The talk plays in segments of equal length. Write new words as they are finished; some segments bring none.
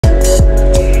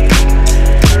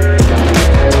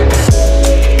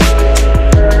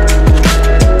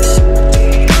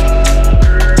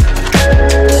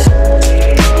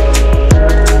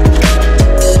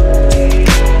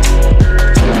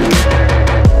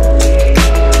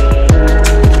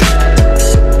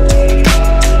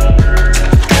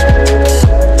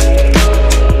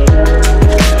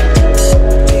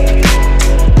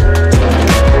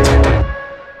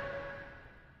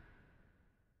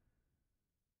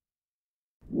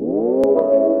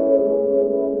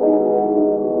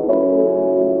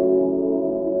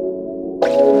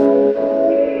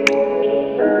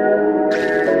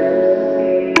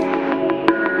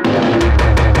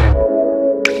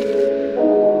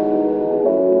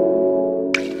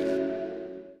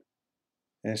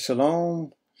And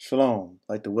shalom, shalom.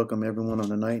 I'd like to welcome everyone on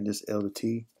the night. This Elder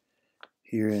T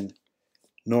here in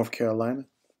North Carolina.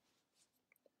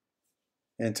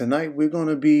 And tonight we're going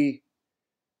to be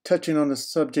touching on the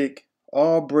subject,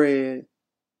 all bread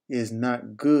is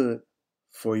not good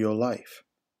for your life.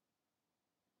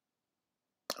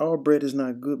 All bread is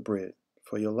not good bread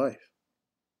for your life.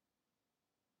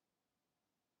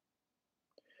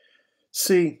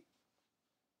 See,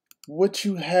 what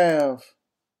you have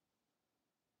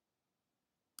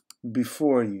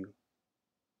before you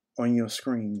on your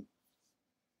screen,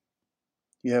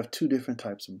 you have two different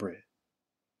types of bread.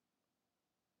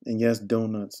 And yes,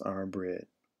 donuts are bread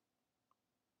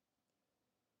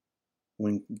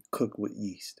when cooked with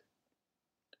yeast.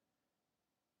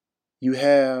 You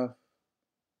have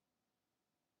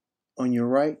on your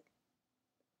right,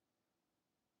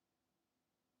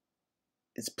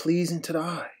 it's pleasing to the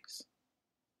eyes,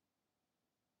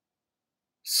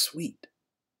 sweet,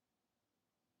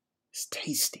 it's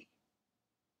tasty.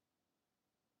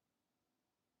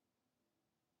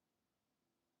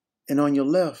 And on your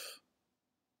left,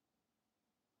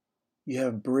 you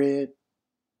have bread,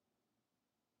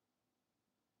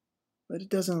 but it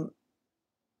doesn't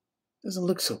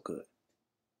look so good,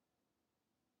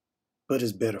 but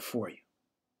it's better for you.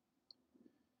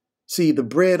 See, the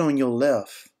bread on your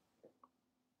left,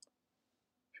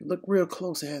 if you look real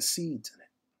close, it has seeds in it.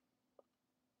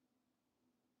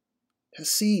 It has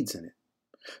seeds in it.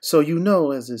 So you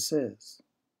know, as it says,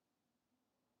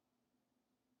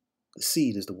 the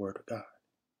seed is the word of God.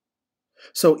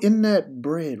 So in that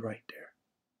bread right there,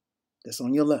 that's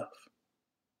on your left,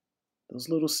 those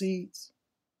little seeds,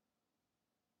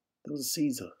 those are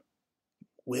seeds of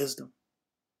wisdom,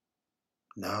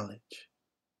 knowledge,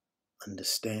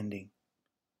 understanding,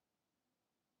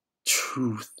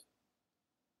 truth,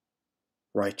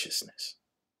 righteousness.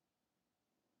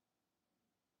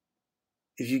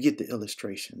 If you get the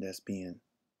illustration that's being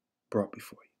brought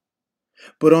before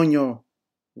you. But on your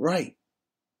right,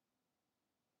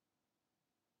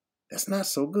 that's not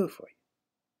so good for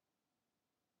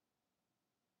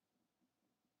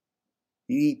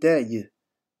you. You eat that,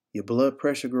 your blood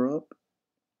pressure go up,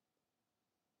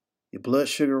 your blood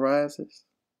sugar rises,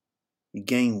 you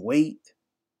gain weight,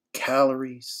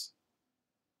 calories,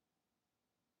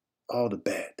 all the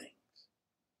bad things.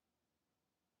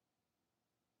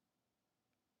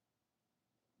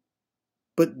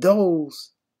 But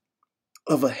those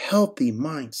of a healthy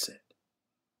mindset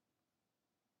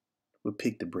would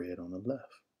pick the bread on the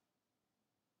left.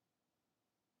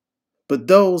 But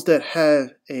those that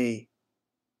have a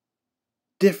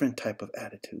different type of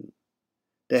attitude,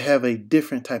 that have a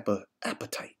different type of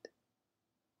appetite,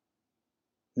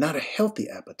 not a healthy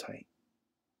appetite,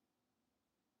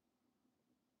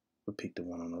 would pick the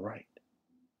one on the right.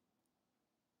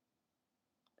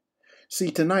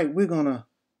 See, tonight we're going to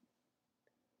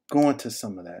go into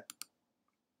some of that.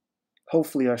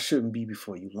 Hopefully I shouldn't be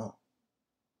before you long.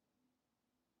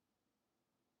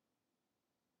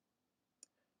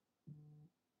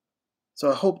 So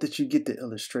I hope that you get the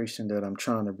illustration that I'm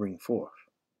trying to bring forth.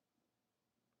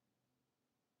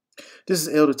 This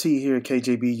is Elder T here at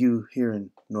KJBU here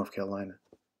in North Carolina.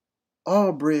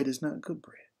 All bread is not good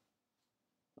bread.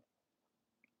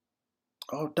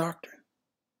 All doctrine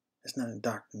is not a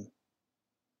doctrine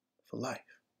for life.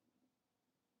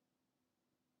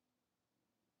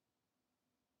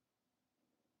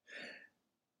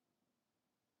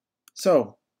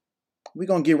 So we're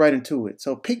going to get right into it.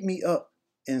 So pick me up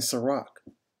in Sirach,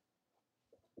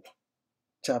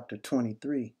 chapter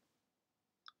 23.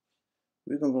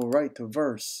 We're going to go right to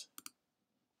verse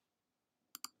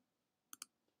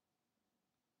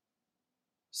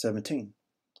 17.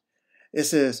 It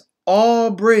says,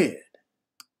 all bread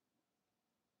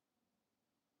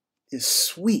is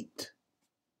sweet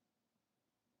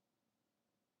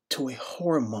to a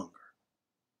whoremonger.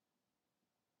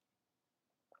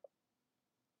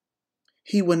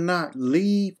 He will not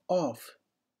leave off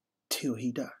till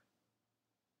he die.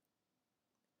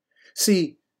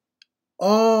 See,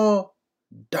 all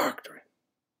doctrine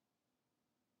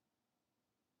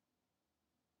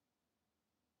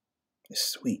is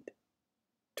sweet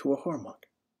to a whoremonger.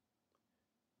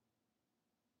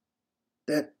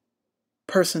 That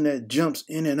person that jumps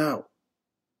in and out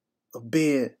of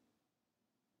bed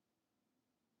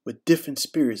with different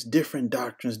spirits, different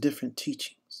doctrines, different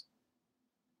teachings.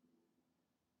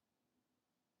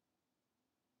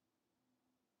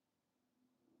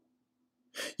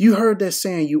 You heard that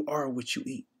saying, you are what you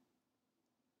eat.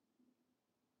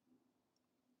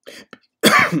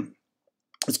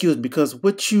 Excuse me, because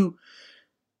what you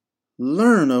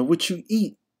learn or what you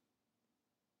eat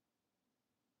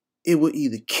it will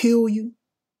either kill you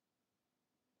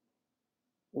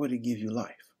or to give you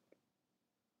life.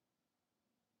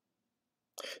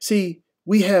 See,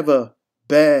 we have a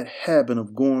bad habit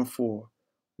of going for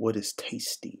what is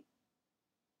tasty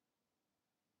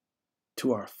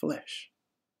to our flesh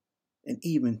and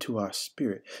even to our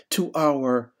spirit, to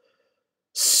our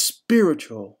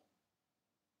spiritual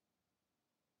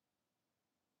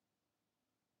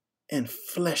and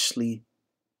fleshly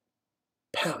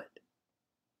palate.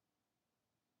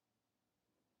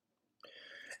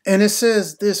 And it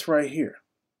says this right here.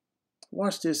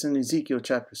 Watch this in Ezekiel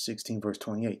chapter 16, verse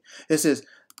 28. It says,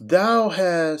 Thou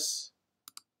hast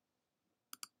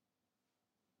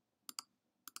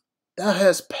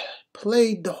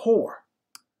played the whore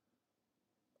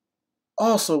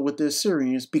also with the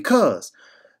Assyrians, because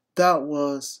thou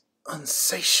was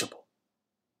unsatiable.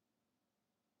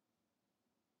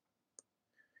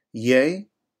 Yea,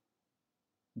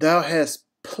 thou hast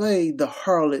played the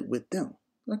harlot with them,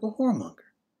 like a whoremonger,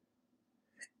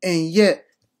 and yet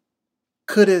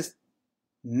couldst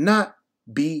not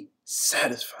be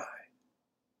satisfied.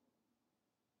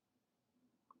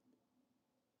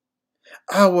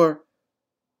 Our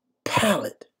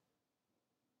palate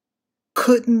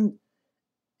couldn't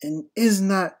and is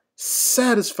not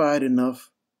satisfied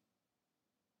enough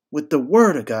with the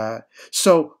word of God.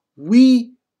 So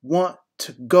we want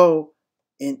to go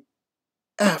in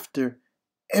after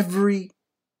every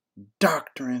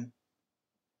doctrine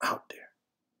out there.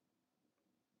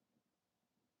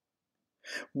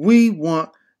 We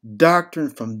want doctrine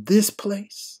from this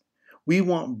place. We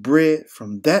want bread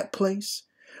from that place.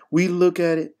 We look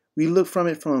at it, we look from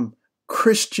it from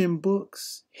Christian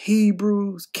books,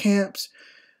 Hebrews, camps.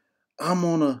 I'm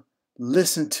going to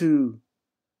listen to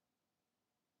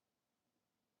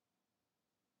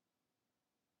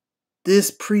this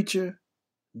preacher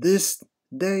this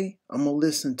day. I'm going to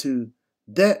listen to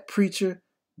that preacher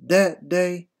that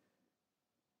day.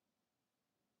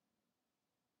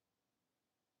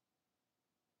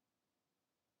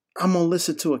 I'm going to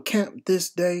listen to a camp this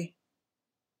day.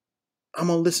 I'm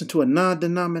going to listen to a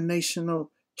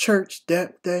non-denominational church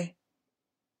that day.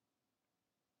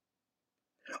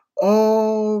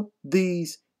 All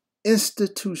these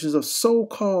institutions of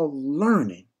so-called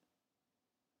learning,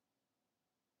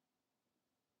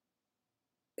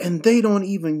 and they don't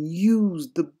even use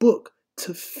the book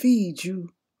to feed you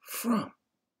from.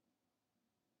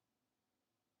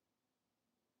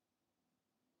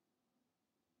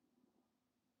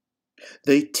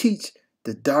 They teach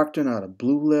the doctrine out of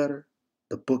Blue Letter,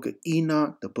 the book of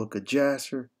Enoch, the book of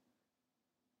Jasher,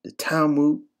 the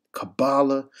Talmud,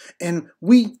 Kabbalah, and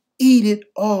we eat it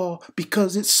all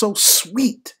because it's so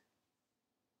sweet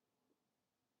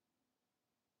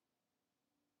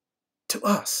to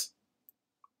us.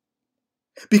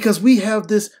 Because we have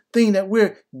this thing that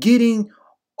we're getting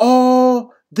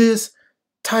all this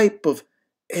type of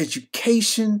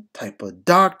education, type of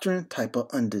doctrine, type of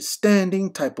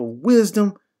understanding, type of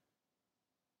wisdom,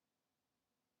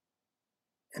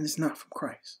 and it's not from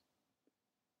Christ.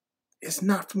 It's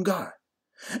not from God.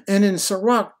 And then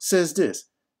Sirach says this,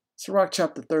 Sirach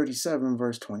chapter 37,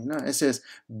 verse 29. It says,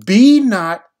 Be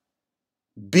not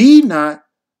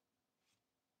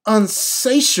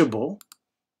unsatiable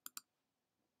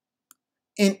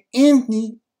in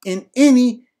any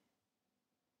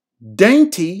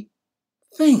dainty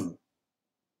thing.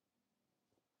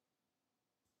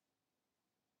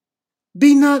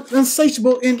 Be not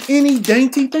unsatiable in any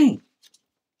dainty thing.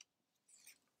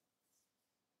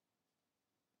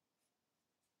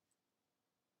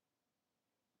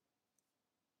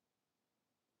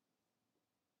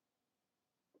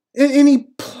 In any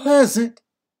pleasant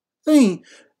thing,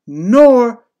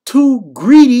 nor too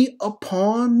greedy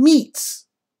upon meats.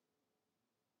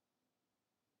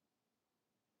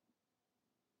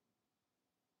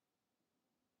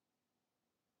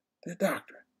 The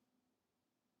doctrine.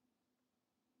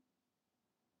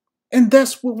 And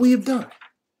that's what we have done.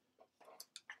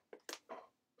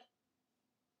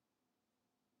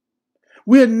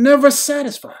 We're never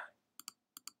satisfied.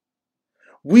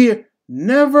 We're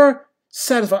never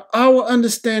satisfied. Our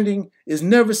understanding is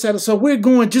never satisfied. So we're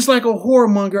going just like a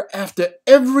whoremonger after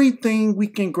everything we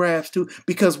can grasp to,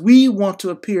 because we want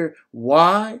to appear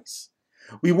wise.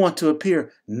 We want to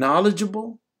appear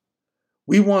knowledgeable.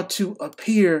 We want to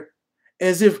appear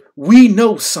as if we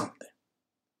know something,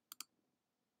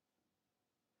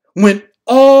 when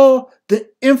all the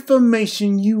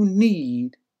information you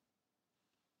need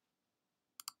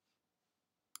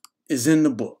is in the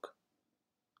book.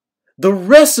 The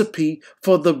recipe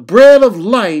for the bread of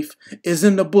life is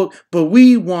in the book, but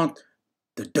we want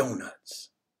the donuts.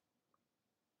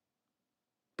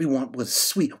 We want what is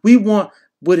sweet. We want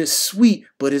what is sweet,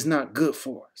 but is not good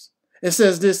for us. It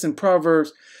says this in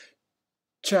Proverbs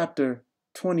chapter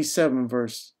 27,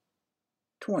 verse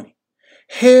 20.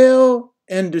 Hell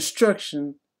and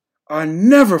destruction are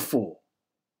never full.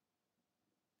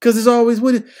 Because it's always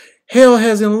with it. Hell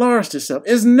has enlarged itself.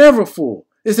 It's never full.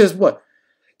 It says what?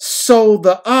 So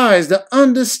the eyes, the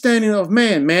understanding of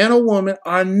man or woman,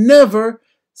 are never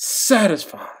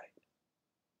satisfied.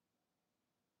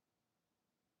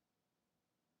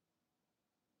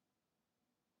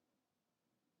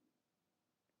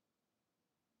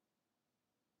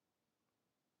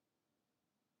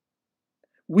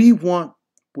 We want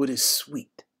what is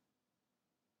sweet.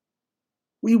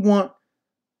 We want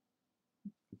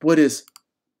what is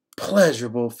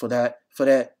pleasurable for that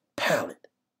palate.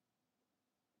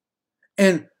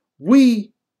 And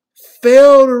we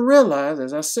fail to realize,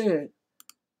 as I said,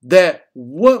 that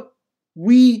what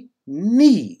we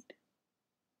need,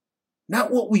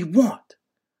 not what we want,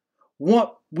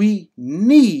 what we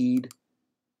need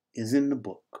is in the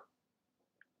book.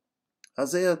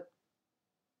 Isaiah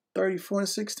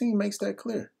 34:16 makes that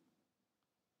clear.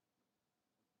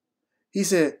 He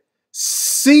said,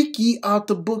 seek ye out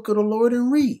the book of the Lord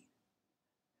and read,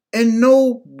 and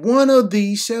no one of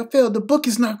these shall fail. The book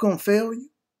is not going to fail you.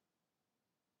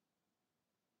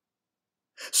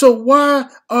 So why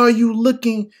are you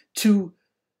looking to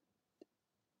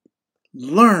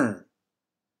learn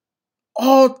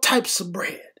all types of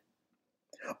bread,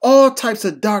 all types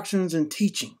of doctrines and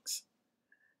teachings?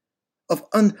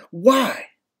 Why?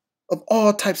 Of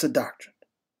all types of doctrine.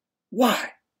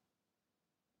 Why?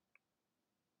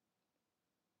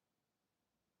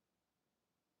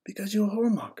 Because you're a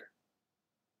whoremonger.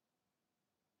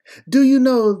 Do you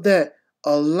know that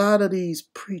a lot of these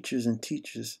preachers and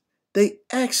teachers, they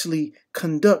actually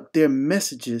conduct their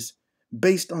messages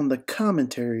based on the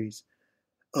commentaries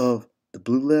of the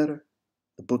Blue Letter,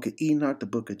 the Book of Enoch, the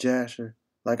Book of Jasher,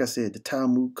 like I said, the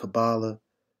Talmud, Kabbalah,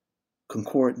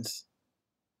 Concordance.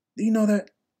 Do you know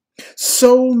that?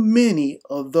 So many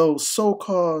of those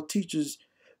so-called teachers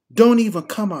don't even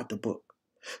come out the book.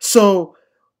 So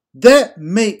that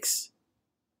makes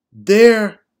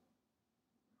their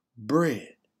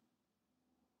bread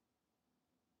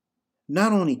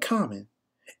not only common,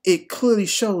 it clearly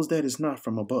shows that it's not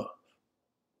from above.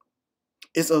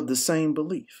 It's of the same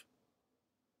belief.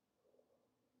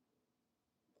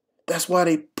 That's why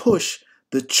they push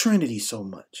the Trinity so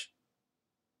much.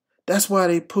 That's why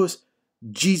they push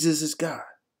Jesus is God.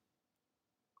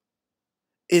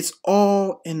 It's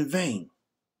all in vain.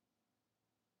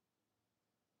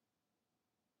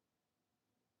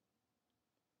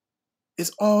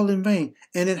 It's all in vain,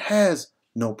 and it has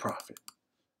no profit.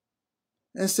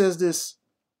 And it says this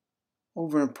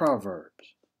over in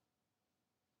Proverbs.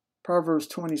 Proverbs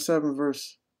 27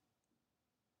 verse.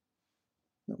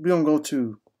 We're going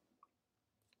to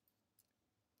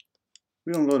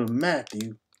go to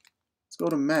Matthew. Let's go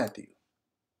to Matthew. It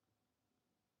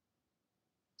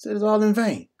says it's all in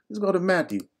vain. Let's go to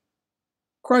Matthew.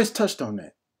 Christ touched on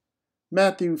that.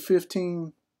 Matthew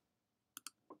 15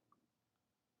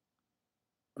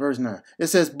 verse 9. It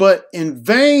says, but in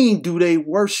vain do they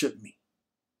worship me.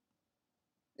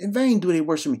 In vain do they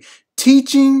worship me.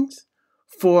 Teachings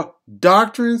for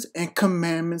doctrines and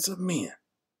commandments of men.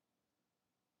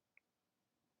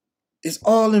 It's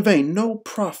all in vain. No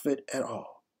profit at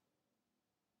all.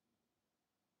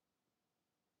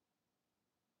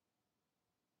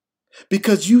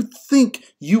 Because you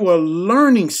think you are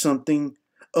learning something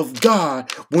of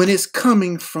God when it's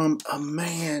coming from a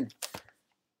man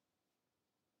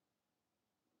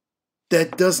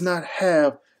that does not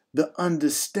have the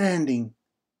understanding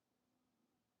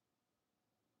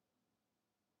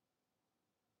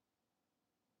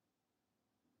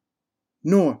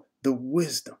nor the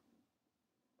wisdom.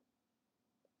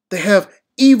 They have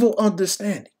evil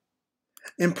understanding.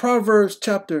 And Proverbs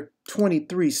chapter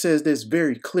 23 says this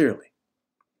very clearly.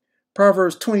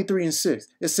 Proverbs 23 and 6.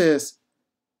 It says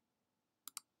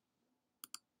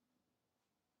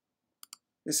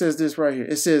this right here.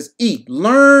 It says, eat,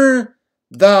 learn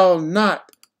thou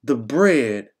not the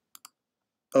bread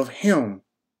of him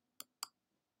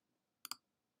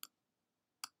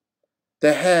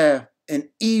that have an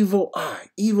evil eye,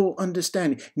 evil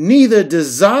understanding, neither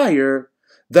desire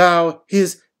thou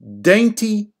his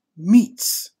dainty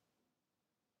meats.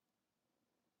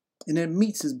 And that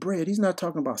meats is bread. He's not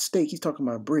talking about steak. He's talking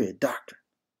about bread, doctrine.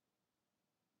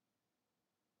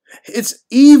 It's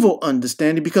evil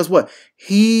understanding because what?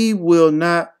 He will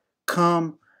not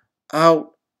come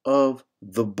out of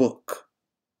the book.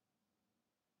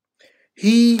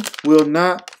 He will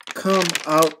not come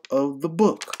out of the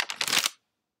book.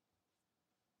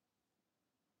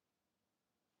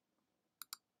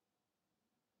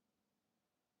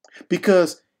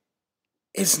 because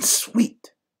it's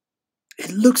sweet.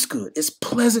 It looks good. It's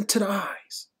pleasant to the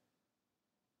eyes.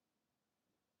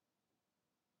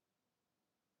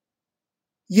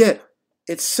 Yet,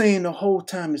 it's saying the whole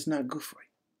time it's not good for you.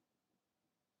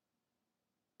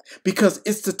 Because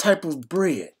it's the type of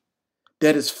bread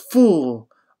that is full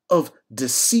of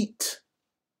deceit,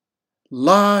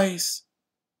 lies.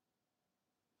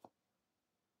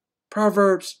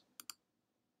 Proverbs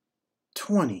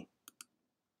 20,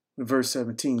 verse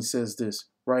 17 says this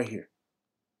right here.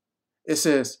 It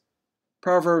says,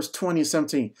 Proverbs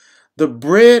 20:17, the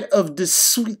bread of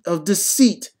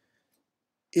deceit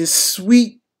is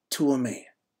sweet to a man,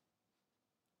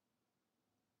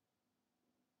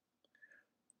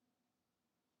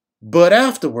 but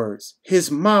afterwards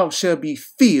his mouth shall be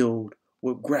filled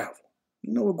with gravel.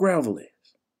 You know what gravel is?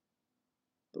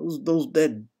 Those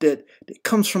that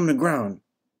comes from the ground,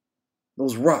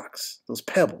 those rocks, those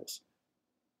pebbles.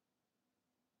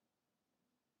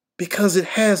 Because it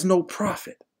has no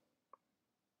profit.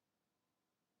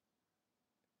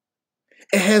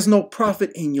 It has no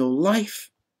profit in your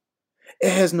life.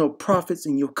 It has no profits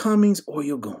in your comings or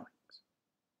your goings.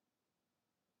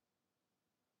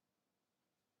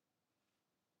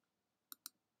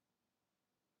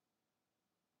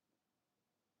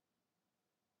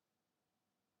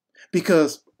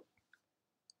 Because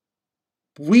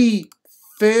we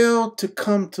fail to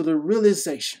come to the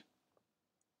realization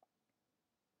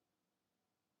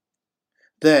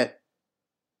that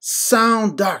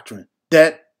sound doctrine,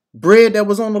 that bread that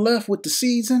was on the left with the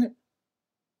seeds in it,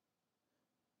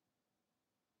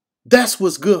 that's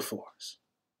what's good for us.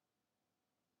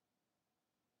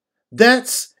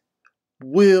 That's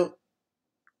will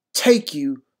take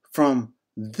you from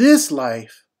this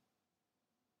life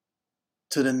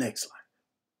to the next life.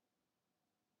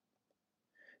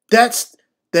 That's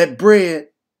that bread,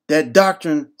 that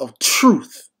doctrine of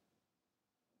truth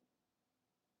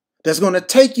that's going to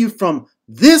take you from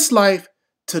this life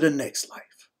to the next life.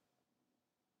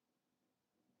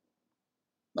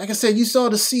 Like I said, you saw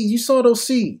the seeds. You saw those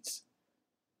seeds.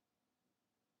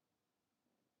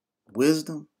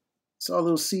 Wisdom. Saw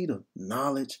those seeds of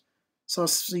knowledge. Saw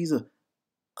seeds of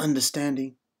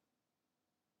understanding.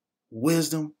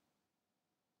 Wisdom.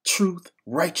 Truth.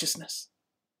 Righteousness.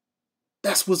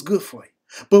 That's what's good for you.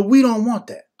 But we don't want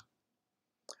that.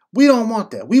 We don't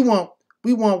want that. We want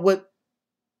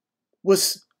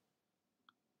what's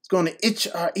going to itch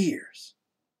our ears.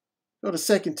 Go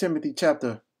to 2 Timothy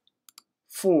chapter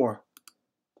 4,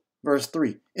 verse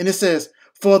 3. And it says,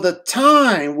 for the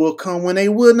time will come when they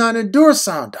will not endure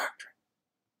sound doctrine.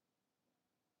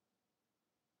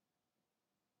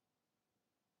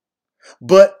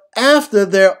 But after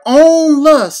their own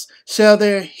lusts shall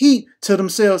they heap to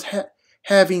themselves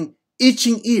having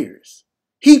itching ears.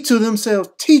 Heap to themselves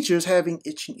teachers having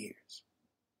itching ears.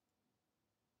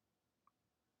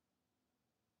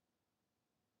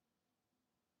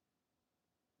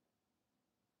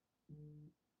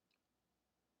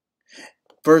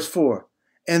 Verse 4,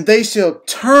 and they shall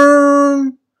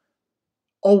turn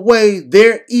away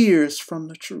their ears from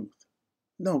the truth.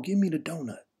 No, give me the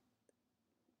donut.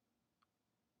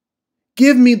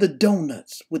 Give me the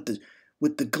donuts with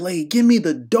the glaze. Give me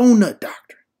the donut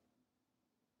doctrine.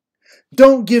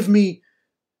 Don't give me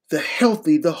the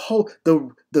healthy, the whole,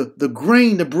 the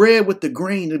grain, the bread with the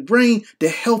grain, the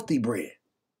healthy bread.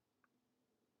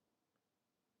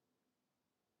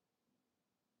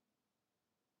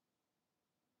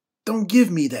 Don't give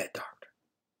me that doctrine.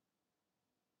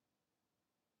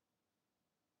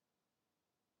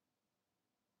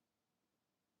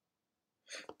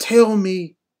 Tell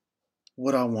me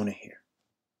what I want to hear.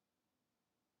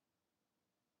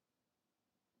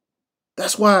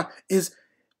 That's why is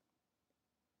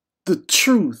the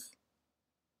truth,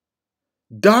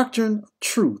 doctrine of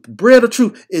truth, bread of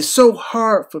truth is so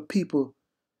hard for people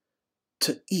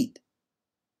to eat.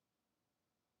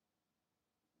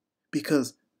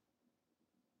 Because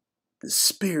the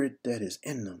spirit that is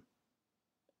in them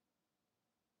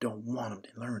don't want them to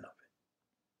learn of it.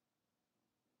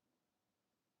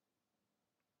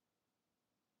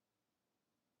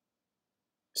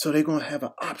 So they're going to have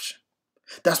an option.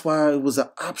 That's why it was an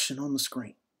option on the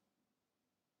screen.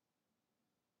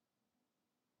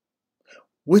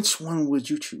 Which one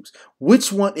would you choose?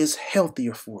 Which one is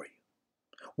healthier for you?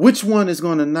 Which one is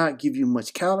going to not give you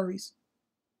much calories?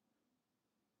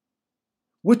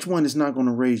 Which one is not going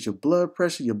to raise your blood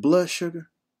pressure, your blood sugar?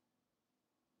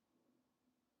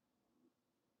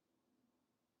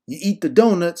 You eat the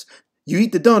donuts,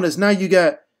 now you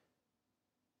got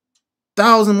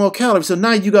 1,000 more calories. So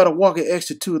now you got to walk an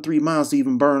extra 2 or 3 miles to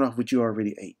even burn off what you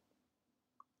already ate.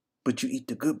 but you eat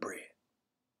the good bread.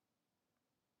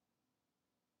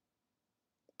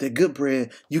 That good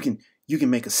bread, you can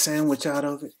make a sandwich out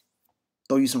of it.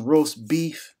 Throw you some roast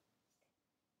beef,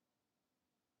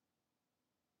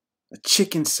 a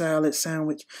chicken salad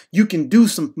sandwich. You can do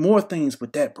some more things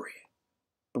with that bread.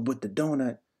 But with the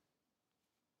donut,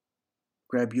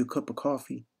 grab you a cup of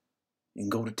coffee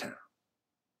and go to town.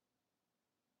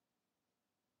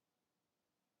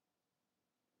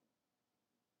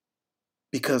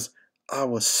 Because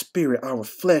our spirit, our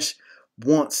flesh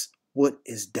wants what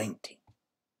is dainty.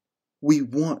 We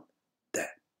want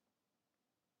that.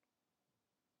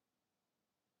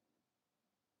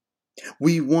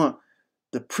 We want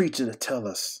the preacher to tell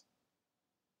us,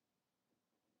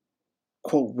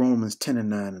 quote Romans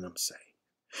 10:9 and I'm saying,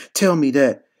 tell me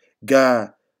that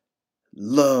God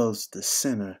loves the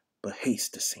sinner but hates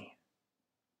the sin.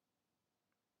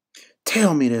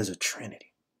 Tell me there's a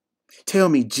Trinity. Tell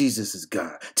me Jesus is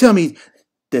God. Tell me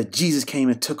that Jesus came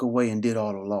and took away and did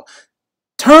all the law.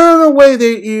 Turn away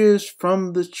their ears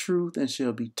from the truth and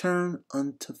shall be turned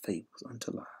unto fables,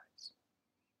 unto lies.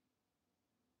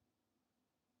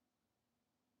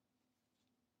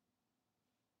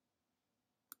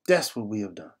 That's what we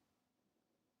have done.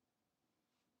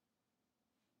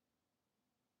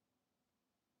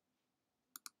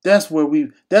 That's where we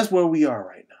are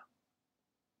right now.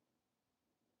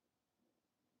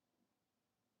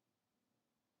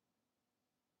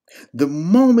 The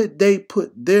moment they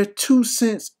put their 2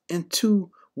 cents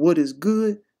into what is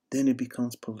good, then it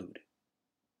becomes polluted.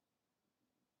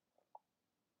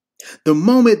 The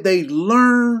moment they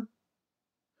learn,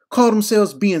 call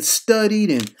themselves being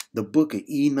studied in the book of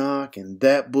Enoch and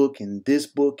that book and this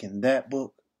book and that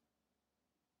book,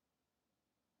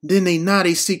 then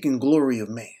they seeking glory of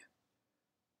man.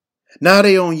 Now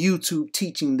they on YouTube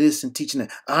teaching this and teaching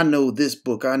that. I know this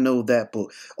book, I know that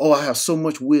book. Oh, I have so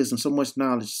much wisdom, so much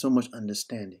knowledge, so much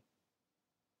understanding.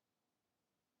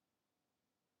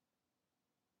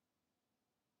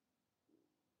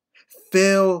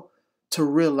 Fail to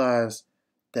realize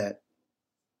that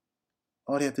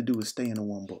all they have to do is stay in the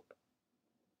one book.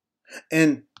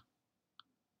 And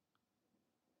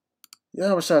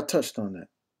Yahushua touched on that.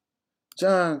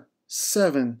 John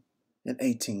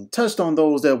 7:18 touched on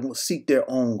those that will seek their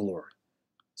own glory.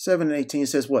 7:18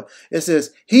 says what? It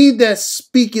says, he that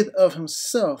speaketh of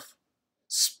himself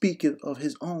speaketh of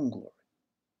his own glory.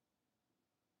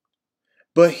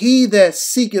 But he that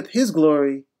seeketh his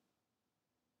glory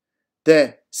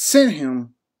that sent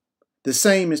him, the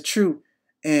same is true,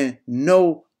 and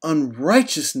no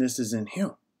unrighteousness is in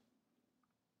him.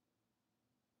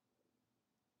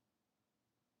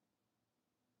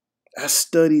 I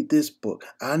studied this book.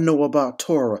 I know about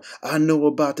Torah. I know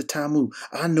about the Talmud.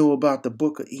 I know about the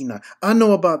book of Enoch. I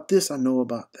know about this. I know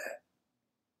about that.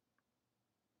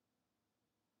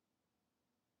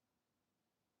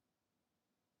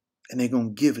 And they're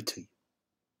going to give it to you.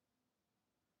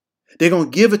 They're going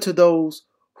to give it to those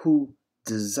who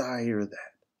desire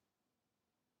that.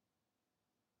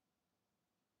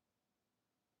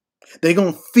 They're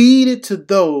going to feed it to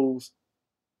those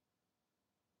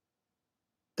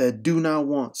that do not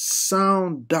want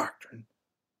sound doctrine,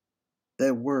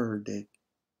 that word that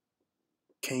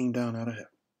came down out of heaven.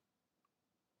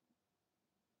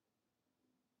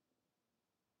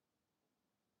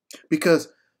 Because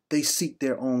they seek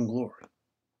their own glory.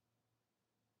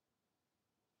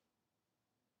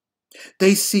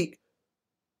 They seek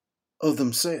of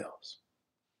themselves.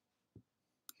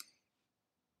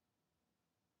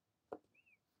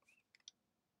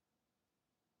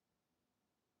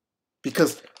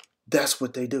 Because that's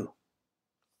what they do.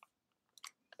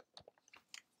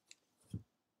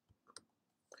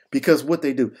 Because what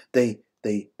they do, they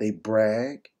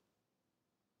brag,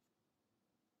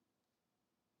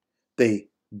 they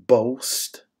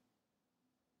boast,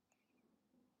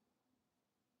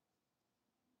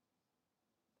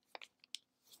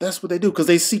 that's what they do, because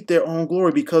they seek their own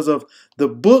glory because of the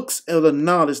books of the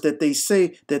knowledge that they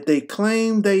say that they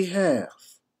claim they have.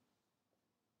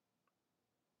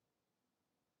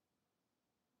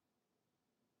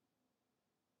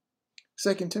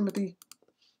 Second Timothy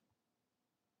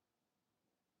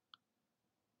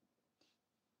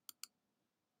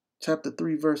chapter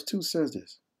 3 verse 2 says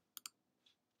this.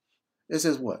 It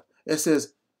says what? It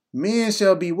says, men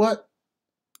shall be what?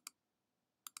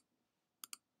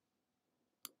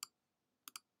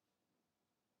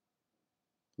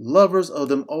 Lovers of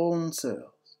them own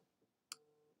selves.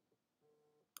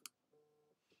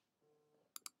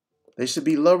 They should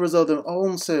be lovers of their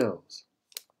own selves.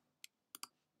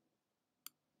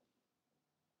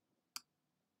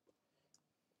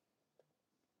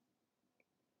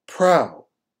 Proud.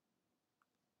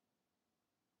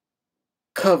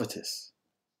 covetous,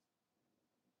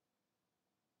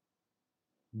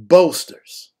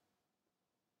 boasters.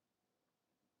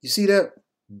 You see that?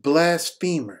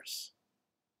 Blasphemers.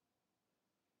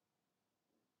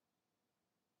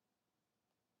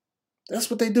 That's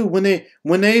what they do when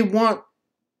they want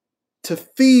to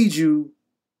feed you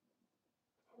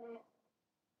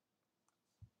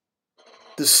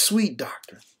the sweet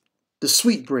doctrine, the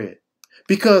sweet bread.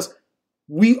 Because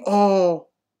we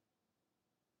all,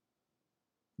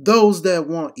 those that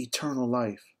want eternal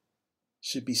life,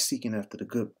 should be seeking after the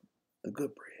good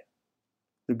bread,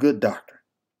 the good doctrine.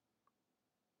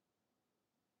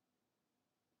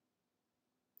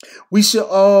 We should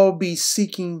all be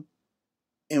seeking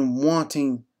and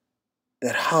wanting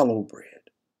that hollow bread,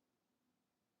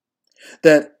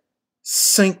 that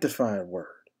sanctified word.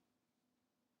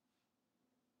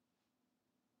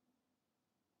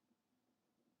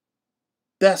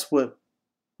 That's what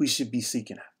we should be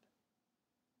seeking after.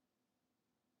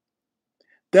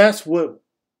 That's what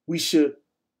we should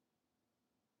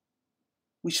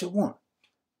want.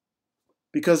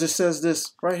 Because it says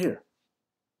this right here.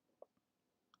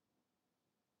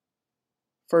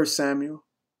 1 Samuel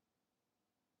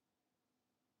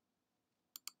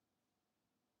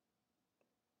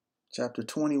chapter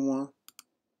 21,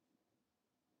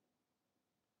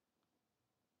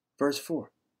 verse 4.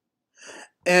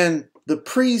 And the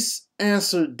priest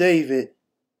answered David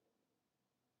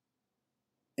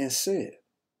and said,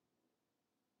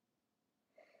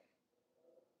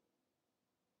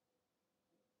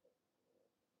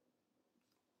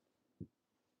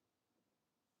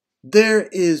 there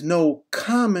is no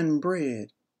common bread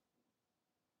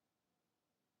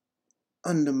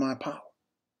under my power.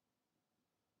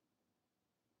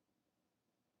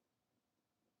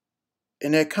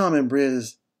 And that common bread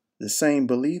is the same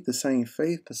belief, the same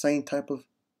faith, the same type of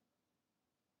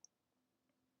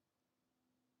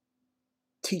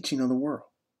teaching of the world.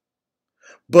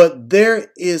 But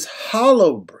there is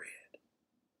hollow bread.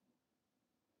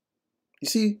 You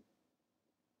see,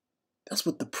 that's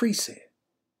what the priest said.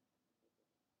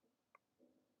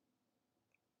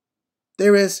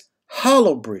 There is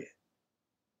hollow bread.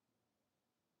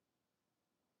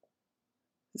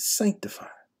 It's sanctified.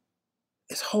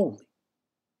 It's holy.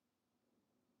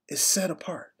 It's set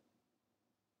apart.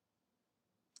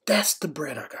 That's the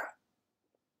bread I got.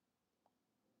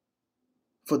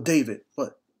 For David,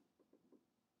 what?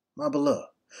 My beloved.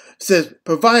 It says,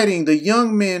 providing the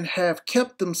young men have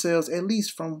kept themselves at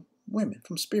least from women,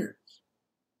 from spirits.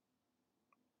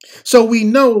 So we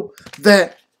know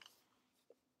that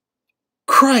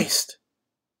Christ,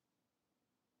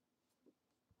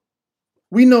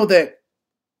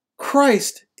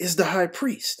 Christ is the high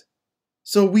priest.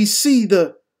 So we see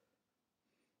the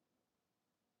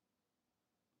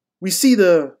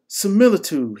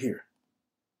similitude here.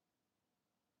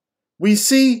 We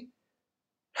see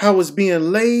how it's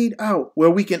being laid out where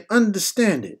we can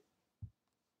understand it.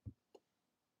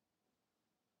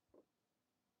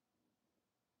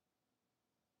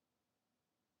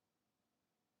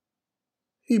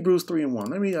 Hebrews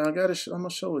 3:1. I'm gonna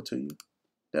show it to you.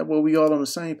 That way we all on the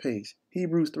same page.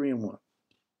 Hebrews 3:1.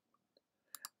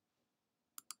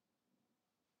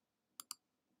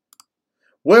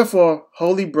 Wherefore,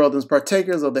 holy brothers,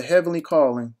 partakers of the heavenly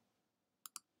calling,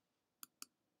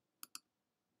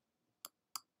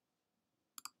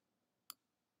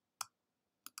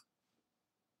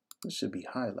 this should be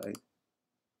highlighted.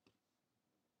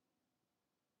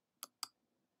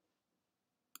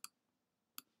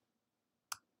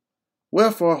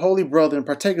 Wherefore, holy brethren,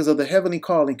 partakers of the heavenly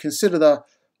calling, consider the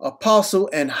apostle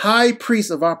and high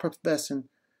priest of our profession,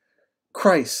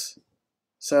 Christ's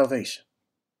salvation.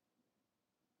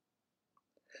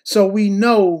 So we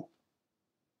know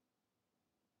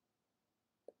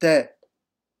that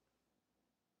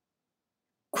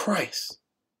Christ,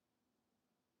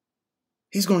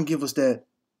 he's going to give us that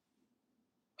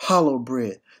hollow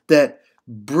bread that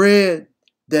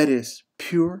is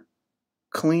pure,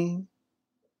 clean,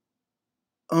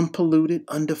 unpolluted,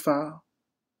 undefiled.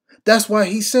 That's why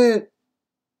he said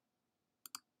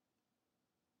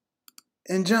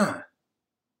in John.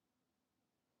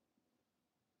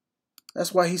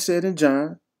 That's why he said in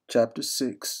John chapter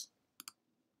 6,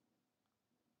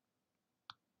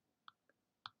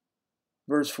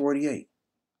 verse 48.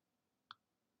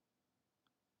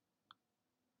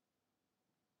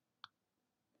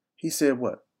 He said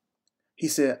what? He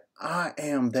said, I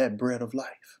am that bread of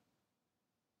life.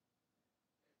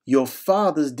 Your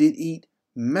fathers did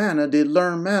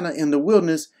learn manna in the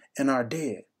wilderness and are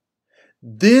dead.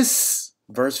 This,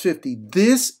 verse 50,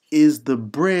 this is the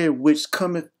bread which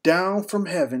cometh down from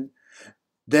heaven,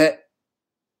 that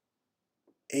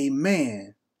a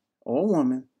man or a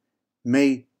woman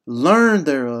may learn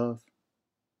thereof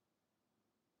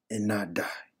and not die.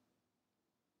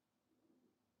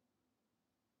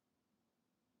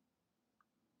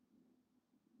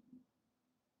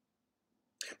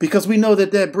 Because we know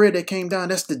that that bread that came down,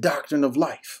 that's the doctrine of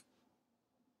life.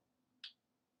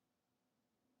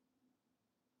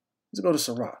 Let's go to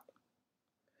Sirach.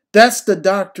 That's the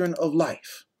doctrine of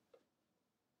life.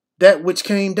 That which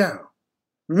came down.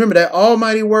 Remember that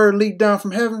almighty word leaped down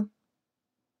from heaven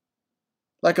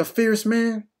like a fierce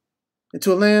man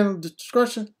into a land of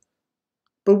destruction.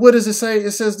 But what does it say?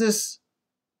 It says this.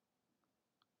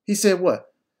 He said what?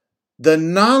 The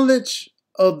knowledge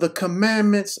of the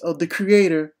commandments of the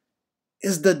Creator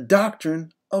is the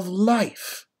doctrine of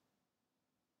life.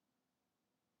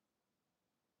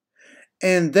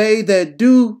 And they that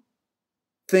do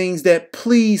things that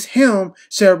please Him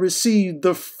shall receive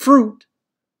the fruit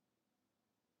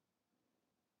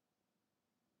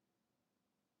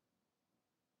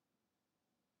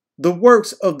the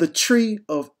works of the tree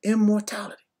of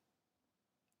immortality.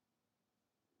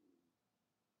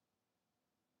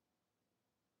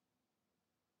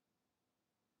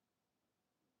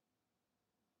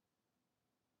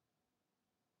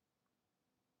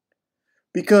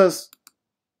 Because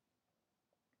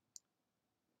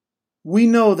we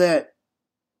know that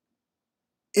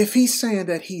if He's saying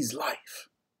that He's life,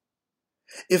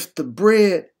 if the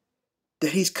bread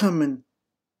that He's coming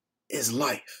is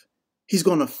life, He's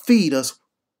going to feed us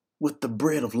with the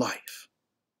bread of life.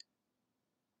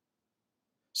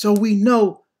 So we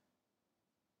know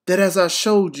that, as I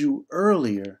showed you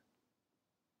earlier,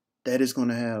 that it's going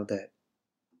to have that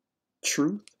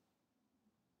truth.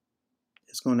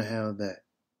 It's going to have that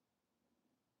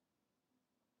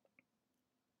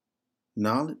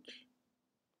knowledge.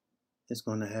 It's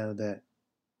going to have that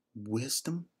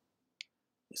wisdom.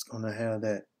 It's going to have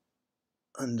that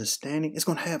understanding. It's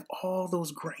going to have all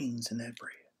those grains in that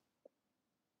bread.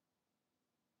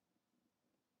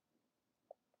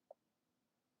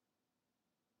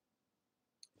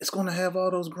 It's going to have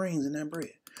all those grains in that bread.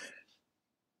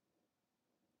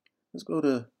 Let's go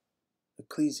to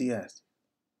Ecclesiastes.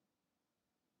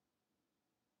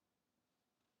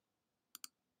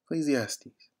 Ecclesiastes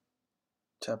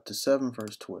chapter 7,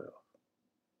 verse 12.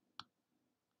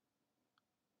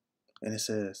 And it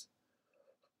says,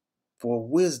 for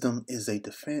wisdom is a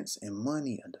defense and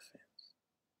money a defense.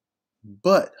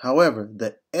 But, however,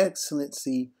 the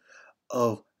excellency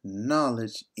of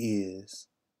knowledge is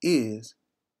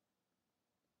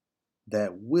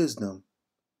that wisdom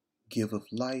giveth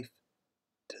life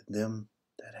to them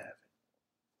that have it.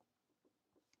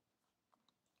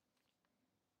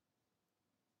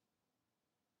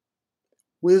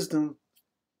 Wisdom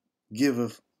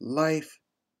giveth life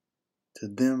to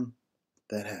them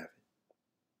that have it.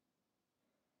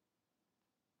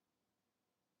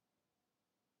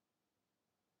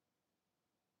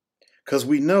 Because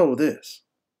we know this.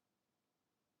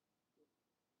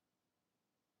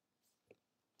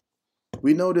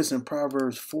 We know this in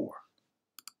Proverbs 4.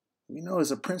 We know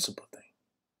it's a principle thing.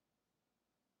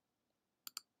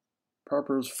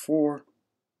 Proverbs 4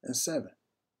 and 7.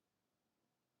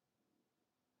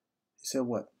 He said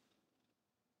what?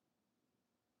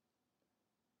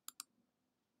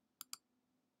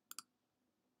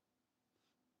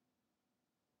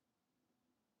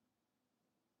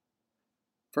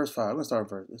 Verse 5. Let's start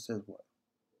verse. It says what?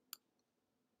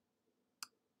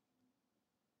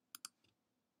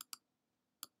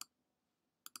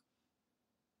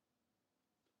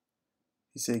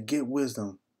 He said, get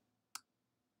wisdom,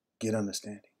 get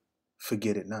understanding.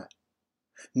 Forget it not.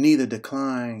 Neither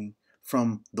decline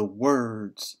from the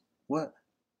words, what?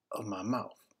 Of my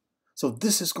mouth. So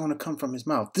this is going to come from his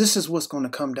mouth. This is what's going to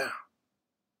come down.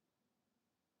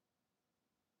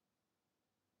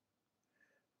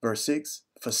 Verse 6,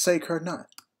 forsake her not,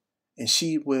 and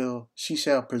she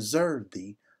shall preserve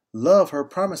thee. Love her,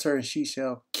 promise her, and she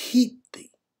shall keep thee.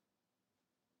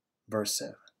 Verse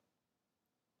 7,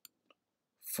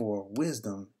 for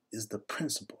wisdom is the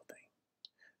principal thing.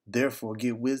 Therefore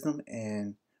get wisdom,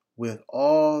 and with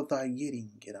all thy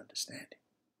getting, get understanding.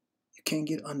 You can't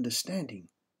get understanding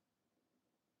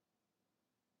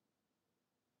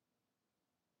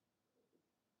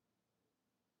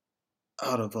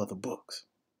out of other books.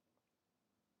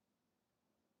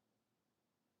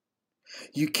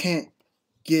 You can't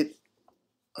get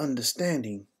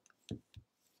understanding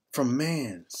from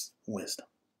man's wisdom.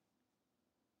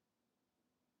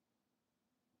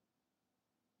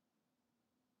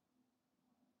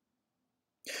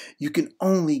 You can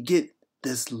only get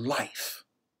this life,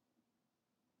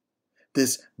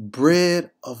 this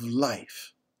bread of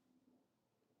life,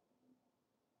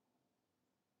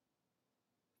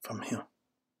 from him,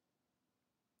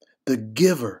 the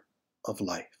giver of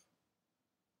life.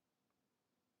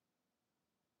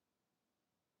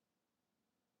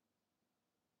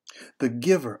 The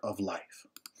giver of life.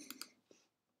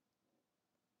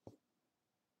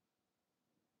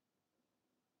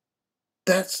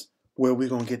 That's where we're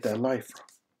going to get that life from.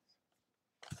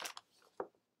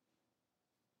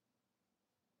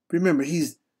 Remember,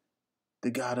 he's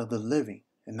the God of the living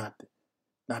and not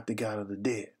the God of the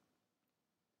dead.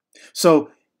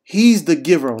 So he's the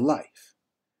giver of life.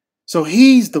 So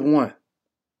he's the one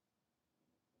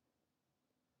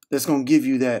that's going to give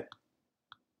you that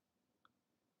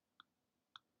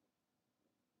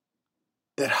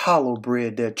hollow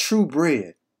bread, that true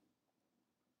bread.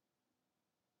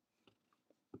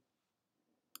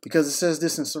 Because it says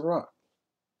this in Sirach.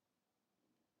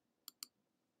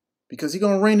 Because he's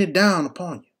going to rain it down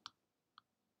upon you.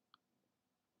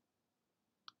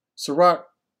 Sirach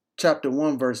chapter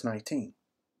 1 verse 19.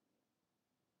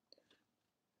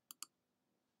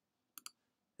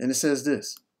 And it says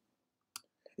this.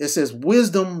 It says,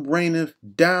 wisdom raineth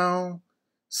down,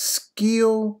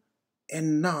 skill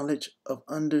and knowledge of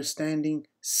understanding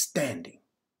standing,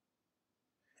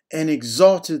 and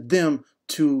exalted them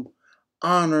to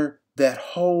honor that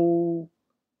hold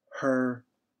her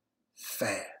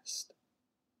fast.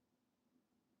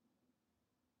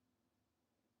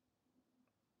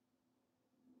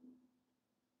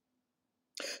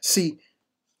 See,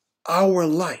 our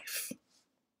life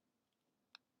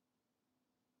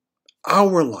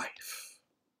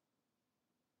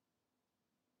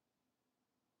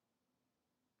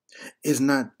is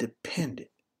not dependent,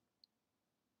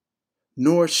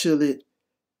 nor shall it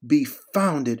be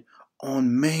founded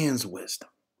on man's wisdom.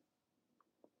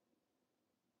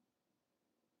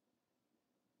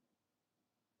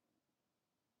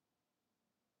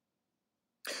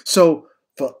 So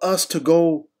for us to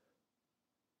go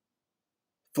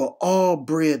for all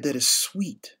bread that is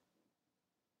sweet,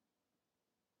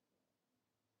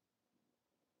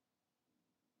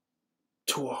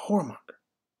 to a whoremonger.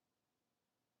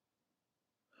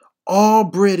 All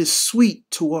bread is sweet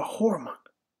to a whoremonger.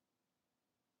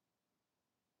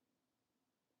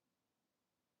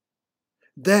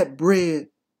 That bread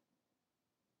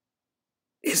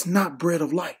is not bread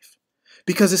of life.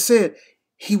 Because it said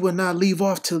he will not leave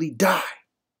off till he die.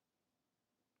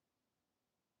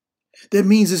 That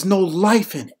means there's no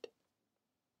life in it.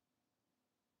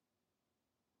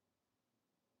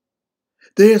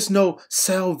 There's no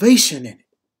salvation in it.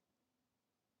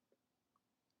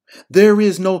 There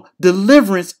is no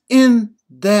deliverance in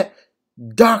that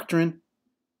doctrine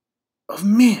of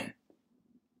men.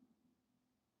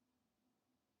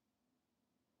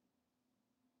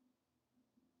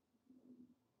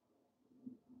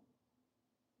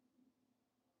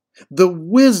 The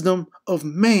wisdom of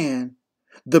man,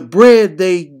 the bread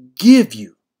they give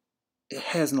you, it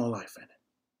has no life in it.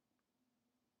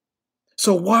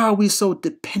 So why are we so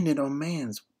dependent on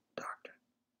man's doctrine?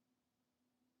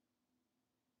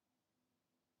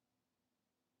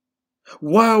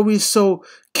 Why are we so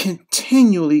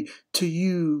continually to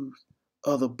use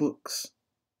other books?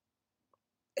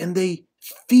 And they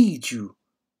feed you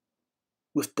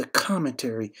with the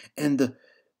commentary and the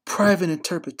private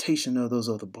interpretation of those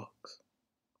other books.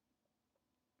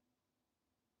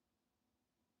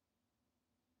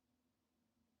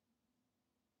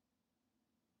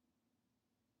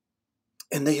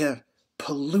 And they have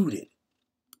polluted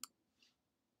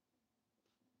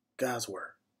God's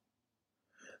word.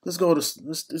 Let's go to,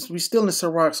 we still in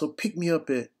Sirach, so pick me up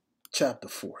at chapter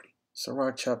 40.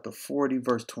 Sirach chapter 40,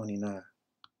 verse 29.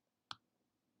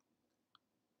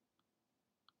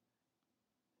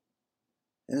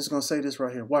 And it's going to say this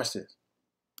right here. Watch this.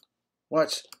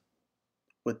 Watch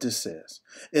what this says.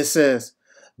 It says,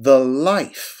 the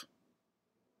life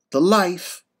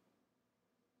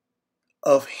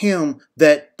of him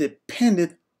that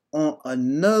dependeth on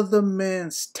another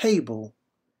man's table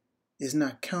is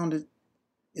not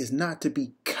to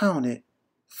be counted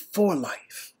for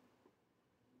life.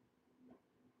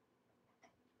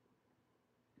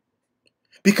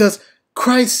 Because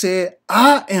Christ said,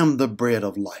 I am the bread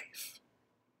of life.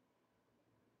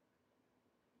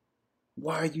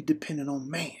 Why are you dependent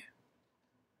on man?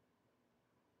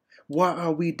 Why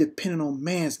are we dependent on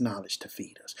man's knowledge to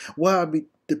feed us? Why are we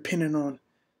dependent on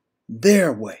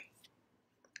their way,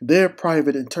 their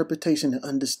private interpretation and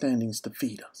understandings to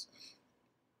feed us?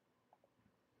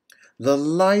 The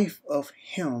life of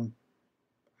him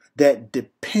that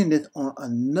dependeth on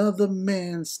another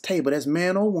man's table, that's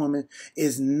man or woman,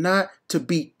 is not to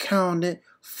be counted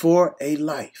for a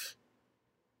life.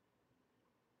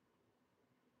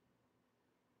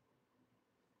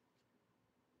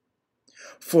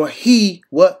 For he,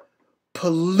 what?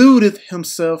 Polluteth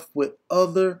himself with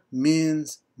other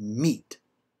men's meat.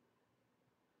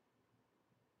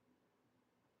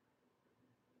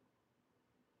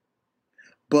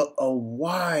 But a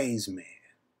wise man,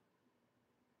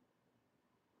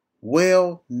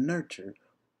 well nurtured,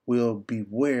 will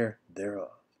beware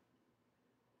thereof.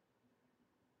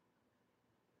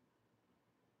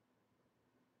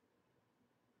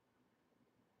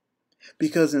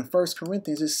 Because in 1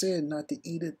 Corinthians it said not to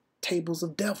eat at tables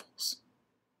of devils.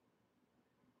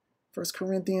 1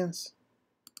 Corinthians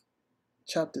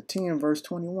chapter 10, verse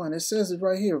 21. It says it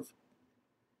right here.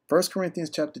 1 Corinthians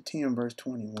chapter 10, verse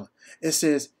 21. It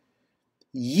says,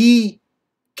 ye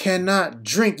cannot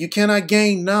drink, you cannot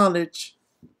gain knowledge,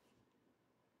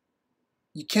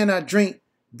 you cannot drink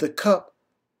the cup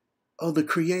of the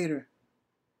Creator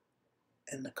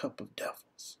and the cup of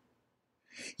devils.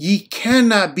 Ye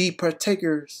cannot be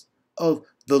partakers of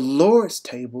the Lord's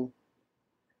table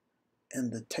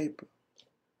and the table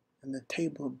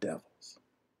of devils.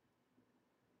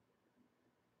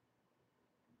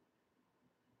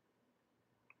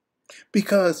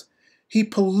 Because he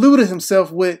polluted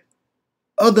himself with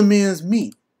other men's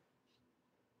meat.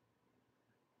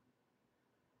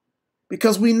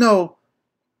 Because we know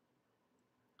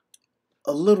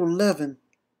a little leaven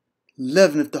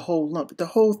leaveneth the whole lump. The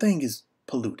whole thing is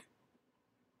polluted.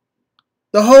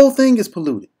 The whole thing is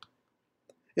polluted.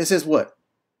 It says what?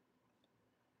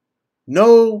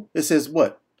 No, it says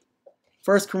what?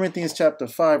 1 Corinthians chapter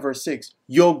 5, verse 6.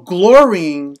 Your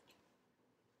glorying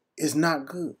is not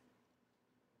good.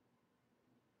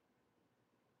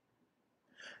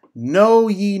 Know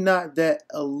ye not that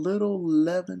a little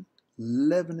leaven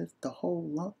leaveneth the whole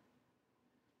lump?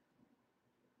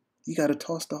 You got to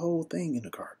toss the whole thing in the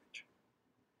garbage.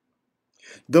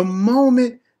 The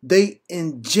moment they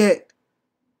inject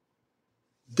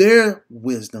their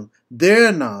wisdom,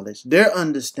 their knowledge, their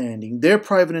understanding, their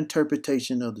private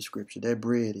interpretation of the scripture, that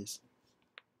bread is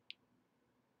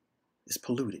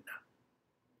polluted now.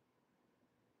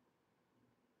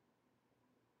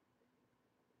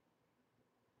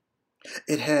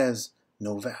 It has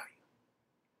no value.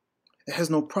 It has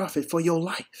no profit for your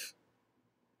life.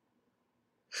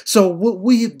 So what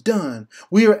we have done,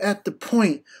 we are at the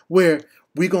point where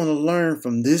we're going to learn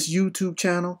from this YouTube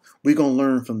channel. We're going to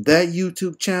learn from that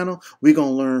YouTube channel. We're going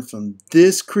to learn from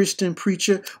this Christian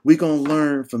preacher. We're going to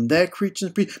learn from that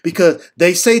Christian preacher. Because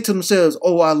they say to themselves,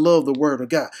 oh, I love the word of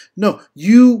God. No,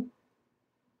 you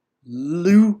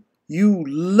love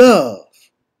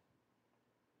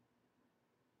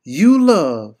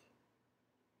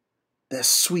that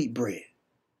sweet bread.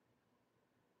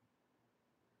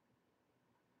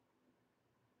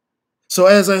 So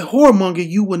as a whoremonger,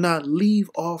 you will not leave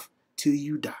off till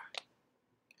you die.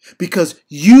 Because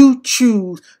you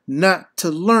choose not to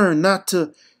learn, not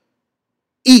to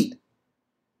eat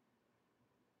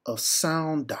of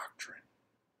sound doctrine.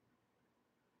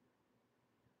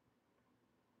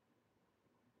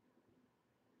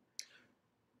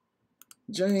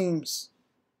 James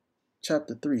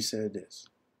chapter 3 said this.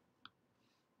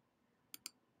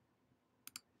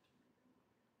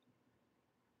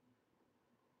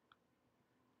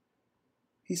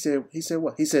 He said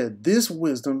what? He said, this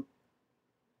wisdom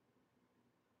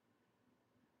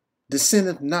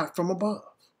descendeth not from above,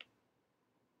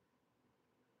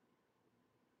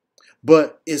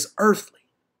 but is earthly,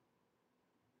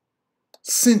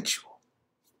 sensual,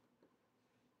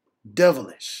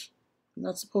 devilish. You're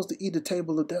not supposed to eat the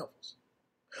table of devils.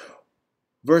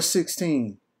 Verse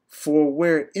 16, for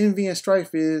where envy and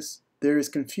strife is, there is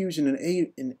confusion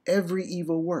in every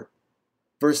evil work.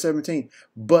 Verse 17,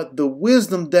 but the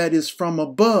wisdom that is from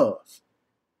above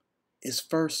is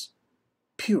first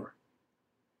pure.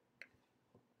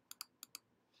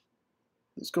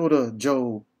 Let's go to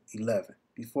Job 11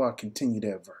 before I continue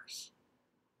that verse.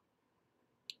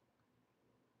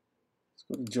 Let's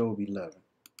go to Job 11.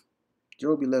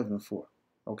 Job 11 and 4.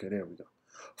 Okay, there we go.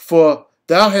 For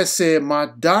thou hast said, my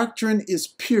doctrine is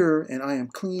pure and I am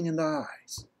clean in the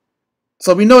eyes.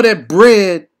 So we know that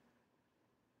bread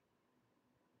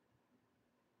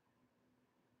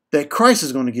that Christ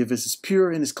is going to give us is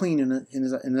pure and is clean in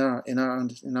our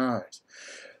eyes.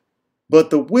 But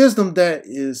the wisdom that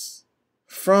is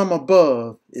from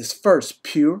above is first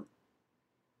pure,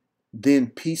 then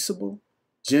peaceable,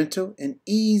 gentle, and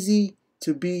easy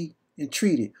to be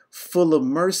entreated, full of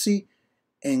mercy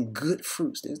and good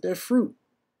fruits. There's that fruit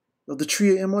of the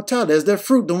tree of immortality. There's that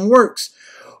fruit, them works,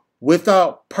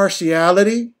 without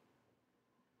partiality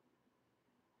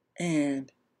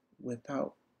and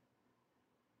without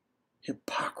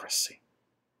hypocrisy.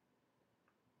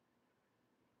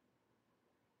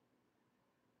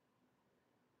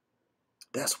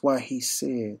 That's why he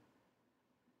said,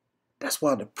 that's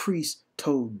why the priest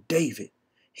told David,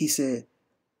 he said,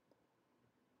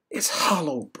 it's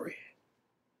hollow bread.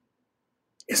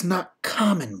 It's not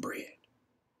common bread.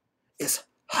 It's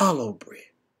hollow bread.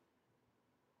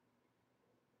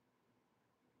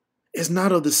 It is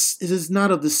not of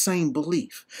the same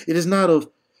belief. It is not of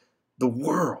the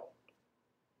world.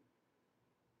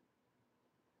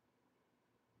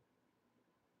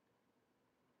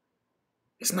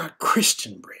 It's not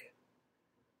Christian bread.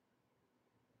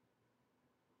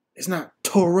 It's not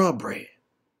Torah bread.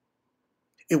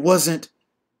 It wasn't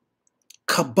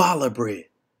Kabbalah bread.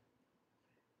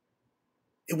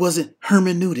 It wasn't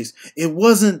hermeneutics. It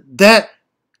wasn't that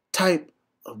type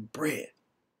of bread.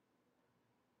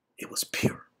 It was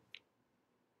pure.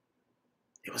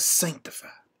 It was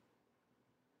sanctified.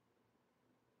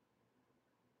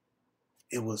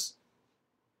 It was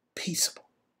peaceable,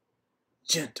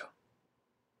 gentle,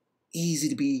 easy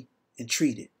to be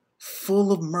entreated,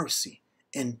 full of mercy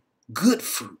and good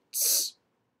fruits,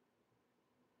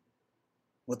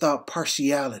 without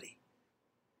partiality,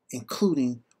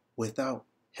 including without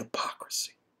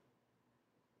hypocrisy.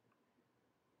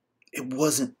 It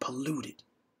wasn't polluted.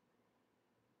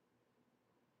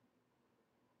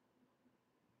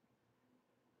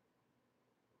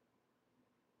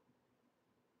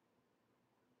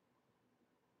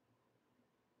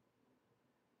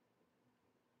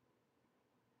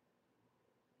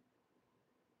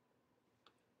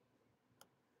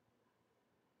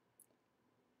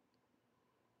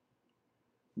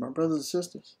 My brothers and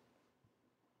sisters,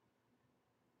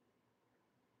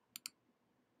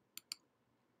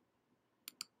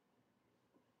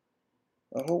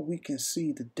 I hope we can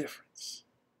see the difference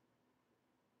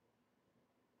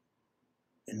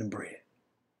in the bread,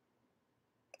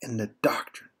 in the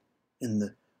doctrine, in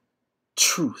the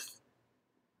truth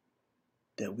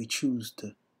that we choose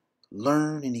to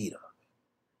learn and eat of.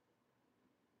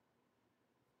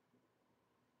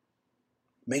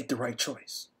 Make the right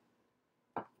choice.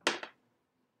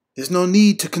 There's no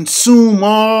need to consume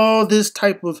all this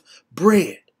type of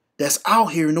bread that's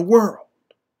out here in the world.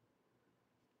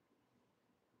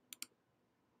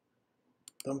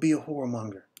 Don't be a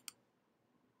whoremonger.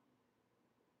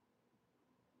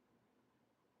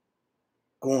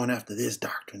 Going after this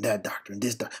doctrine,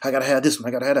 this doctrine. I gotta have this one,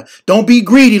 I gotta have that. Don't be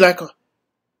greedy like a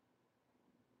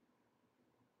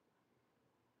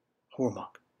whoremonger.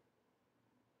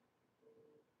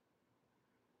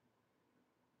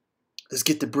 Let's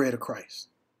get the bread of Christ.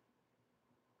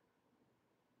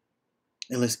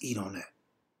 And let's eat on that.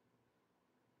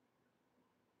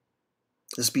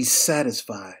 Let's be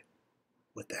satisfied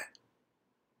with that.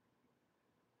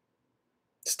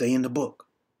 Stay in the book.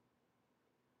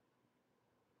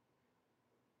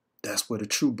 That's where the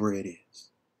true bread is.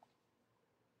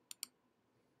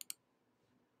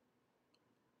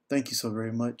 Thank you so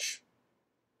very much,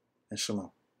 and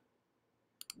shalom.